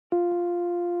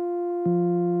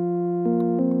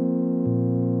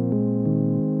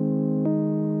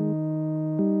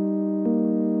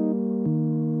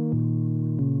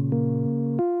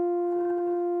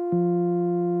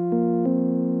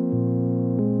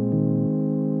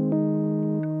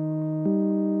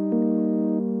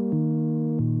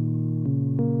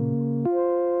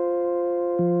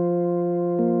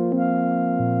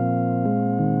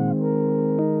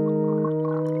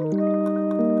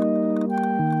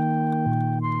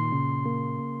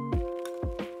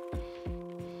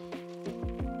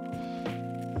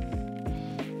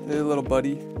Hey, little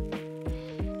buddy.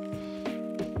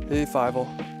 Hey, Fievel.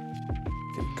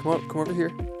 Okay, come over here.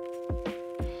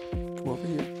 Come over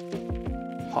here.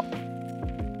 Hop.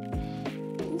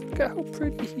 Look at how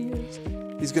pretty he is.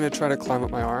 He's gonna try to climb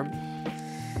up my arm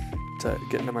to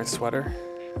get into my sweater,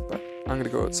 but I'm gonna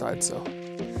go outside, so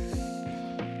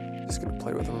just gonna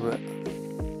play with him a bit.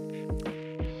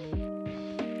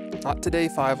 Not today,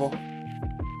 Fievel.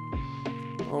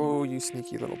 Oh, you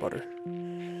sneaky little butter.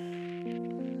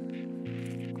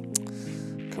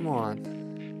 Come on.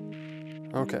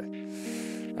 Okay.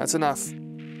 That's enough.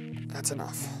 That's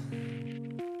enough.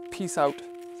 Peace out.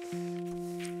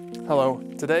 Hello.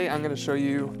 Today I'm going to show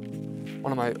you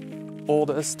one of my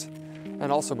oldest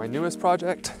and also my newest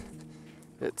project.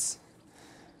 It's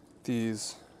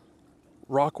these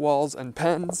rock walls and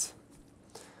pens.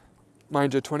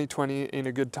 Mind you, 2020 ain't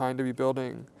a good time to be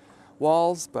building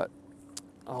walls, but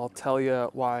I'll tell you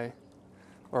why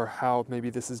or how maybe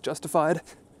this is justified.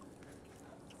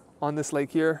 On this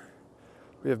lake here,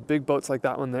 we have big boats like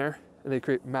that one there, and they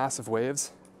create massive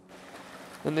waves.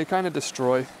 And they kind of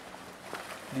destroy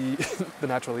the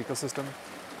natural ecosystem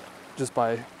just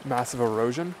by massive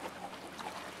erosion.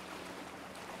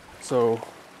 So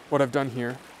what I've done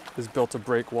here is built a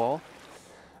break wall,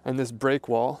 and this break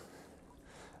wall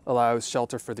allows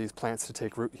shelter for these plants to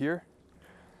take root here.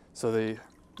 So the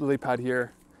lily pad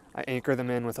here, I anchor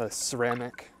them in with a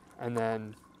ceramic, and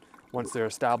then once they're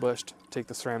established, take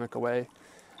the ceramic away,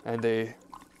 and they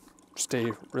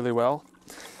stay really well.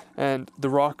 And the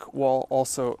rock wall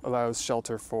also allows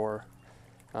shelter for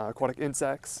aquatic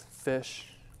insects,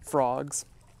 fish, frogs.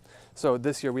 So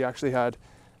this year we actually had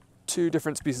 2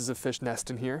 different species of fish nest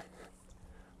in here.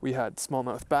 We had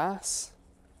smallmouth bass,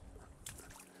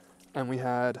 and we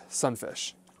had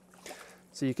sunfish.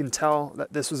 So you can tell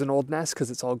that this was an old nest because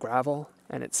it's all gravel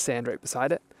and it's sand right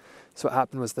beside it. So what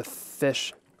happened was the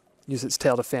fish used its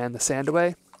tail to fan the sand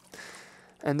away.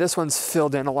 And this one's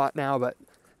filled in a lot now, but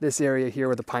this area here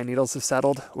where the pine needles have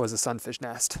settled was a sunfish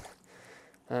nest.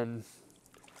 And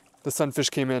the sunfish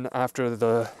came in after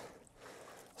the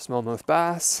smallmouth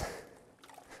bass.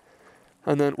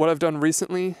 And then what I've done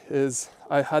recently is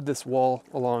I had this wall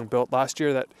along built last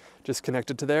year that just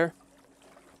connected to there.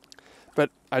 But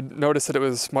I noticed that it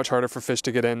was much harder for fish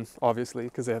to get in, obviously,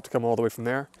 because they have to come all the way from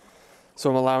there. So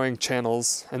I'm allowing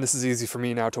channels, and this is easy for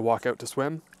me now to walk out to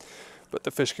swim, but the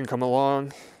fish can come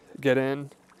along, get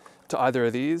in to either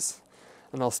of these,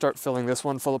 and I'll start filling this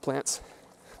one full of plants.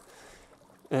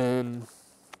 And,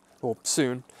 well,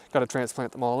 soon, gotta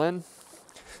transplant them all in.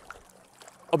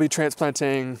 I'll be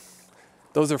transplanting,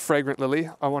 those are fragrant lily.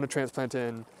 I want to transplant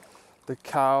in the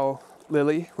cow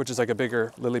lily, which is like a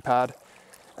bigger lily pad,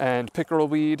 and pickerel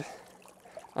weed.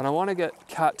 And I want to get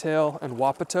cattail and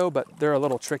wapato, but they're a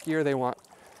little trickier. They want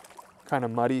kind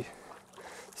of muddy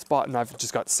spot, and I've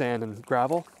just got sand and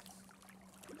gravel.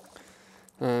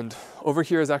 And over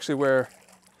here is actually where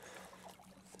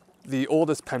the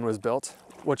oldest pen was built,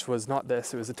 which was not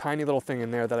this. It was a tiny little thing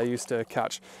in there that I used to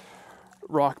catch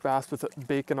rock bass with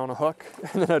bacon on a hook,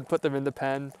 and then I'd put them in the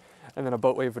pen, and then a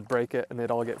boat wave would break it, and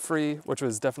they'd all get free, which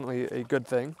was definitely a good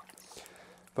thing.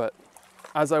 But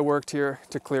as I worked here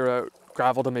to clear out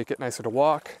gravel to make it nicer to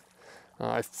walk,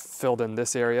 I filled in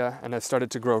this area, and I've started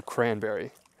to grow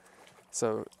cranberry.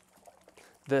 So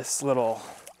this little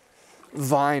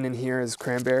vine in here is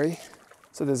cranberry.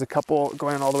 So there's a couple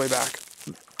going all the way back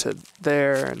to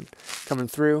there and coming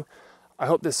through. I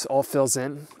hope this all fills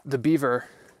in. The beaver,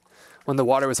 when the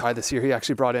water was high this year, he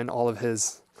actually brought in all of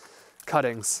his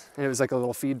cuttings, and it was like a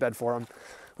little feed bed for him,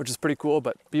 which is pretty cool,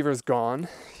 but beaver's gone.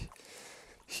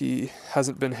 He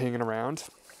hasn't been hanging around.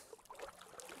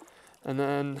 And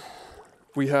then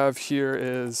we have here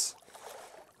is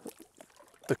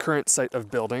the current site of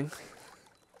building.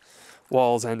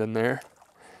 Walls end in there.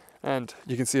 And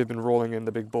you can see I've been rolling in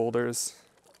the big boulders.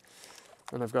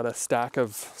 And I've got a stack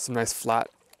of some nice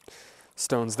flat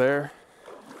stones there.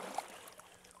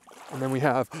 And then we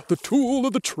have the tool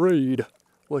of the trade,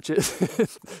 which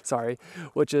is,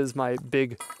 which is my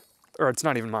big, or it's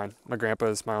not even mine, my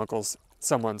grandpa's, my uncle's,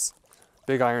 someone's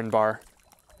big iron bar.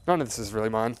 None of this is really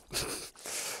mine.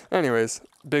 Anyways,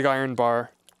 big iron bar,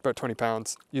 about 20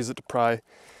 pounds. Use it to pry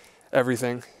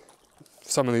everything.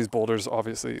 Some of these boulders,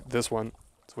 obviously, this one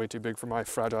is way too big for my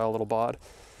fragile little bod.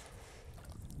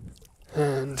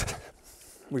 And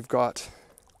we've got,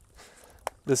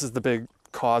 this is the big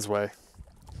causeway.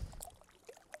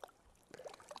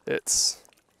 It's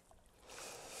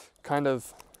kind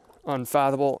of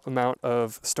unfathomable amount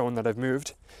of stone that I've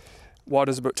moved.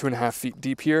 Water's about 2.5 feet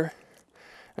deep here.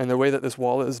 And the way that this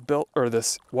wall is built, or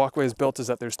this walkway is built, is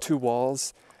that there's 2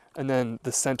 walls, and then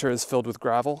the center is filled with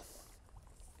gravel.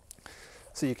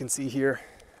 So you can see here,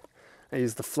 I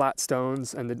use the flat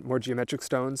stones and the more geometric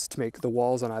stones to make the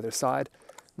walls on either side.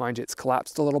 Mind you, it's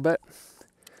collapsed a little bit.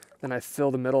 Then I fill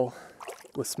the middle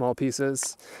with small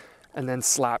pieces and then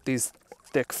slap these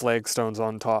thick flagstones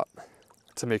on top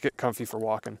to make it comfy for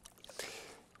walking.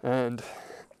 And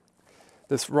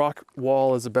this rock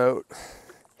wall is about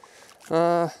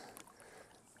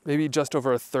maybe just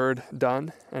over a third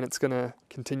done, and it's gonna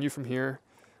continue from here,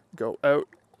 go out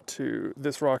to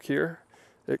this rock here.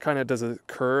 It kind of does a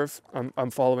curve.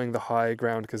 I'm following the high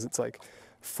ground because it's like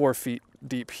 4 feet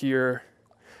deep here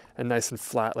and nice and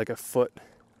flat, like a foot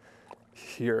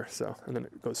here. So, and then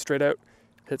it goes straight out,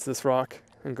 hits this rock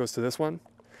and goes to this one.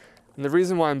 And the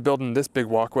reason why I'm building this big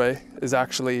walkway is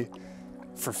actually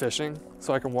for fishing,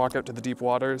 so I can walk out to the deep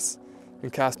waters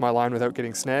and cast my line without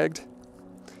getting snagged.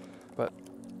 But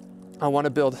I want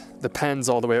to build the pens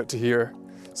all the way out to here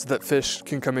so that fish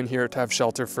can come in here to have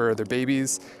shelter for their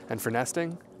babies and for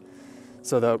nesting.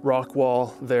 So the rock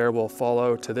wall there will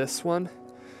follow to this one.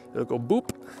 It'll go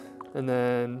boop, and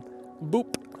then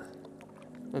boop,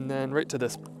 and then right to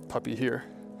this puppy here.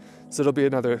 So it'll be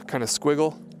another kind of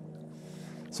squiggle.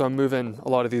 So I'm moving a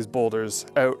lot of these boulders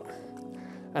out,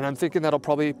 and I'm thinking that I'll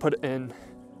probably put in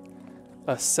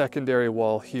a secondary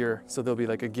wall here. So there'll be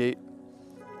like a gate,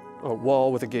 a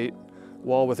wall with a gate,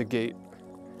 wall with a gate,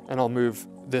 and I'll move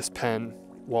this pen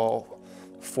wall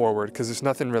forward because there's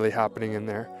nothing really happening in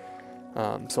there.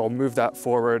 So I'll move that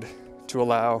forward to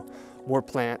allow more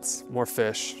plants, more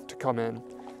fish to come in.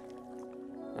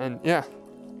 And yeah,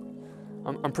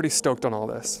 I'm pretty stoked on all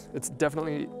this. It's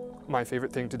definitely my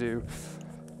favorite thing to do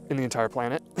in the entire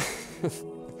planet.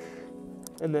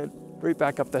 And then right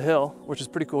back up the hill, which is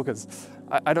pretty cool because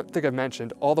I don't think I've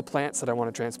mentioned, all the plants that I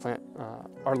want to transplant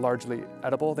are largely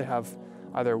edible. They have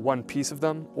either one piece of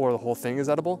them or the whole thing is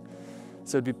edible.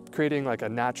 So it'd be creating like a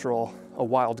natural, a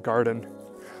wild garden,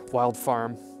 wild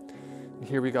farm. And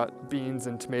here we got beans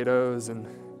and tomatoes and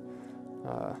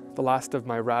the last of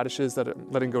my radishes that I'm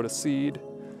letting go to seed,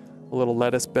 a little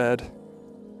lettuce bed,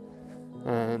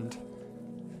 and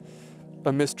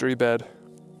a mystery bed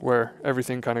where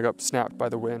everything kind of got snapped by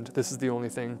the wind. This is the only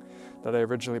thing that I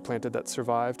originally planted that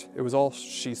survived. It was all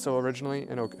shiso originally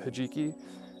and hijiki,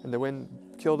 and the wind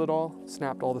killed it all,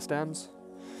 snapped all the stems.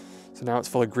 So now it's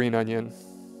full of green onion.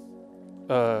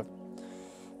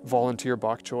 Volunteer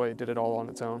bok choy did it all on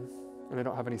its own, and I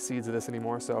don't have any seeds of this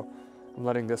anymore, so I'm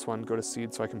letting this one go to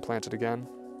seed so I can plant it again.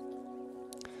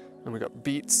 And we got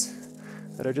beets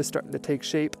that are just starting to take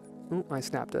shape. Ooh, I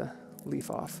snapped a leaf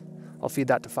off. I'll feed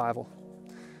that to Fievel.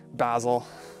 Basil,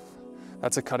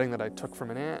 that's a cutting that I took from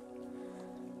an ant.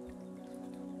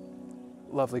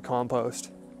 Lovely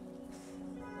compost.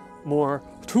 More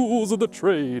tools of the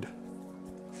trade.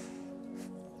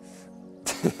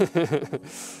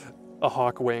 A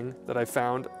hawk wing that I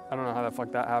found. I don't know how the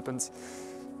fuck that happens.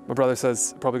 My brother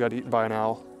says it probably got eaten by an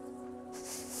owl.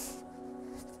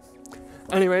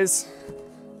 Anyways,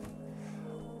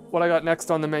 what I got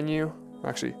next on the menu,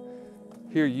 actually,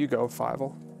 here you go,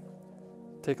 Fievel.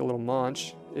 Take a little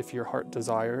munch if your heart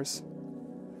desires.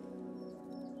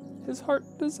 His heart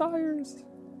desires.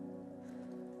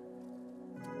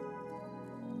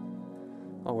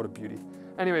 Oh, what a beauty.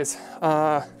 Anyways,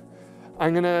 I'm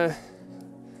gonna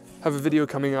have a video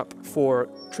coming up for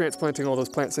transplanting all those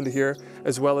plants into here,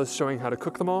 as well as showing how to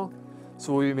cook them all.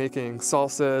 So we'll be making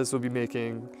salsas, we'll be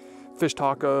making fish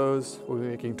tacos, we'll be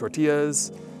making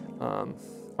tortillas.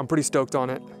 I'm pretty stoked on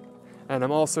it. And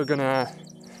I'm also gonna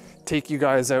take you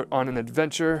guys out on an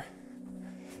adventure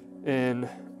in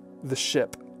the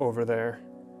ship over there,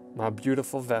 my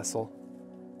beautiful vessel.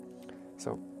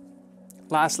 So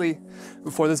lastly,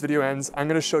 before this video ends, I'm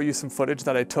gonna show you some footage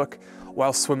that I took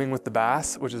while swimming with the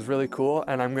bass, which is really cool.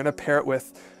 And I'm gonna pair it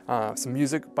with some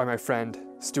music by my friend,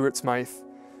 Stuart Smythe,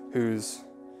 whose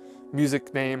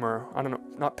music name, or I don't know,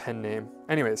 not pen name.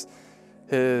 Anyways,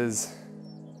 his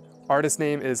artist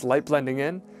name is Light Blending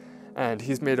In, and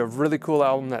he's made a really cool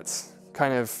album that's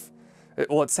kind of,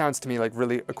 well, it sounds to me like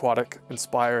really aquatic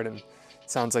inspired and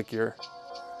sounds like you're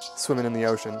swimming in the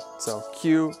ocean. So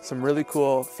cue some really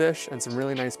cool fish and some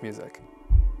really nice music.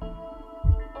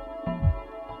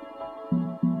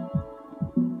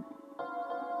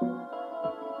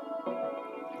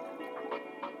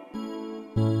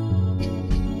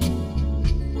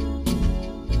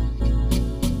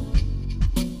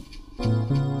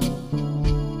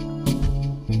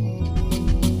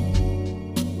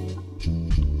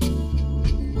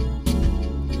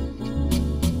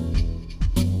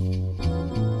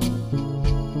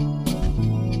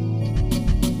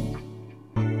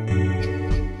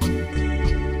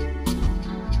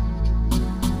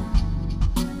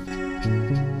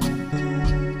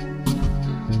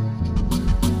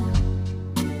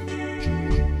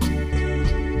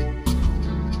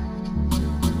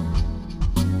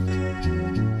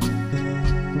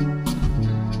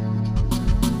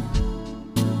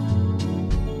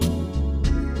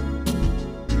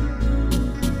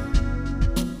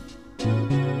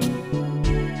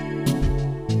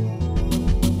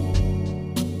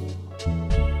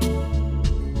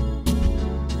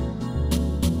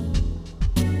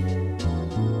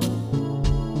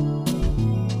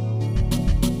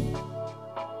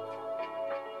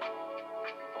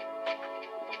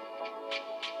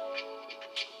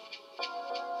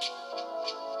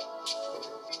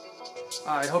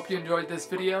 I hope you enjoyed this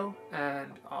video,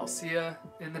 and I'll see you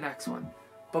in the next one.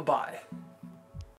 Bye-bye.